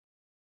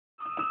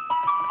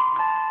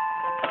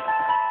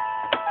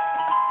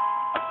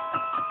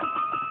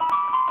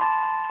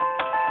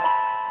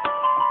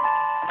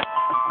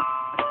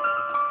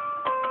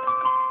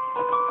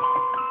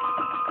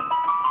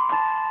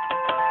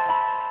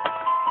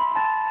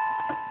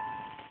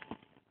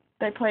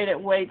They played it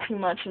way too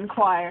much in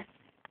choir.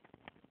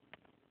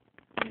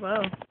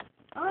 Whoa.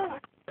 Oh,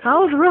 That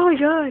was really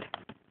good.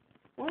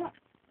 well,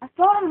 I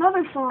thought of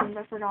another song,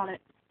 but I forgot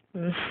it.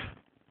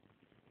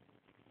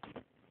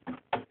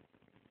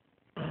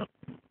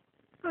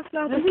 That's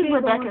not This the is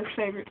keyboard. Rebecca's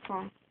favorite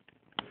song.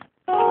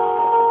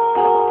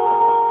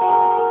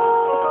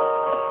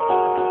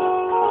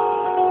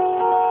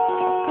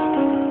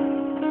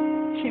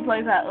 She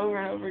plays that over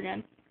and over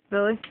again.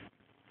 Really?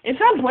 It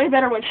sounds way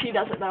better when she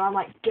does it, though. I'm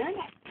like, dang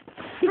it.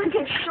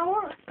 Freaking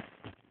short.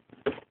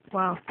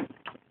 Wow.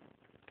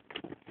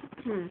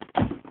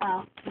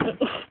 Wow.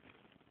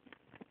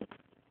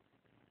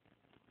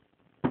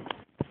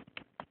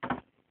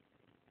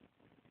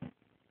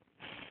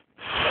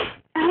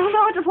 I don't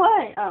know what to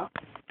play. Oh.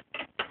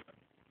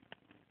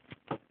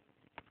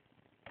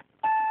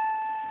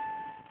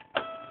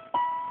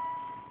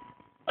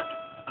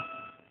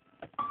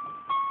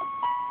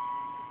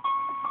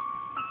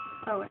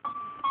 Oh, wait.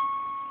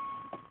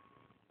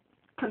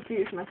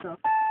 Confused myself.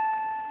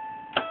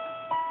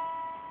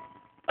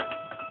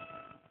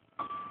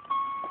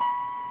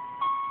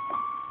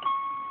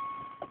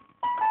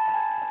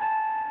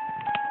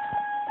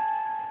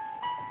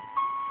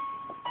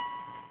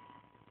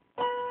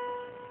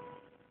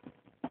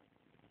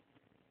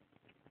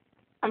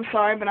 I'm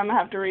sorry, but I'm gonna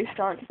have to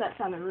restart because that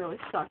sounded really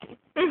sucky.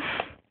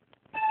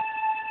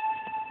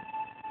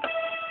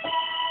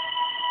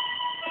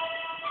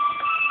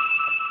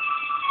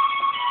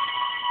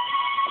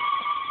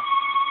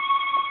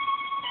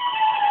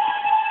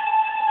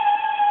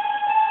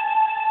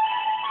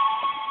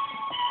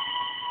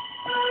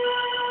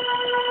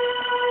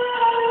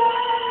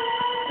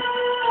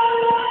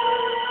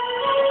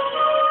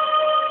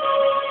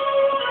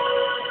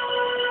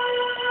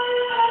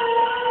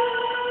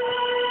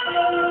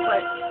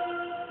 Wait,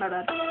 my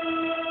bad.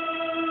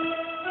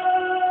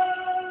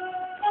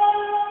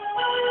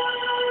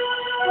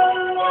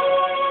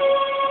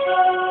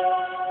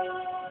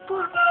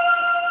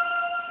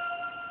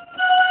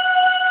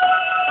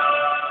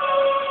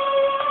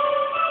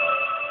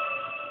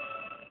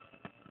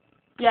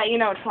 Yeah, you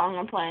know what song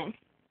I'm playing.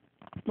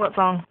 What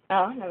song?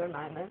 Oh, never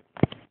mind then.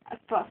 I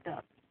fucked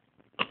up.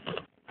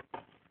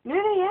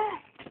 Near the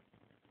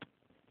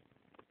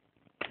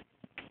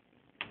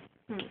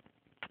end.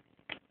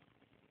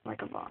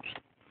 Like a boss.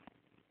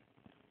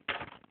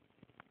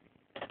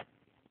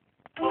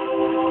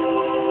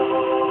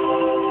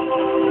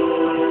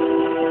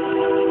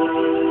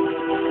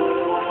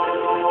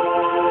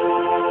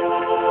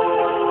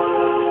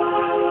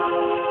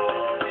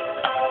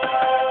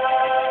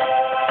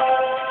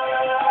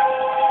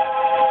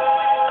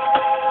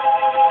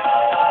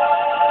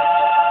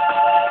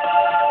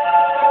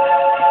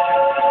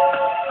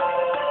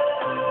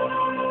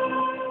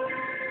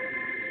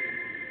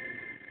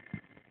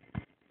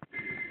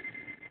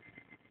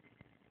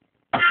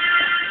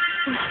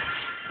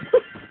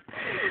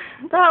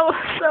 That was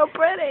so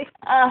pretty.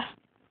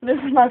 This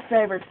is my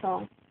favorite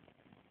song.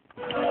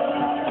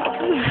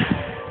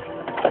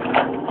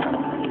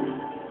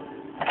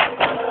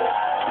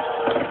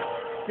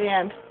 The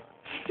end.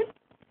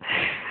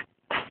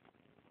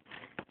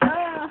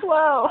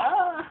 Whoa.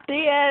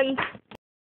 The end.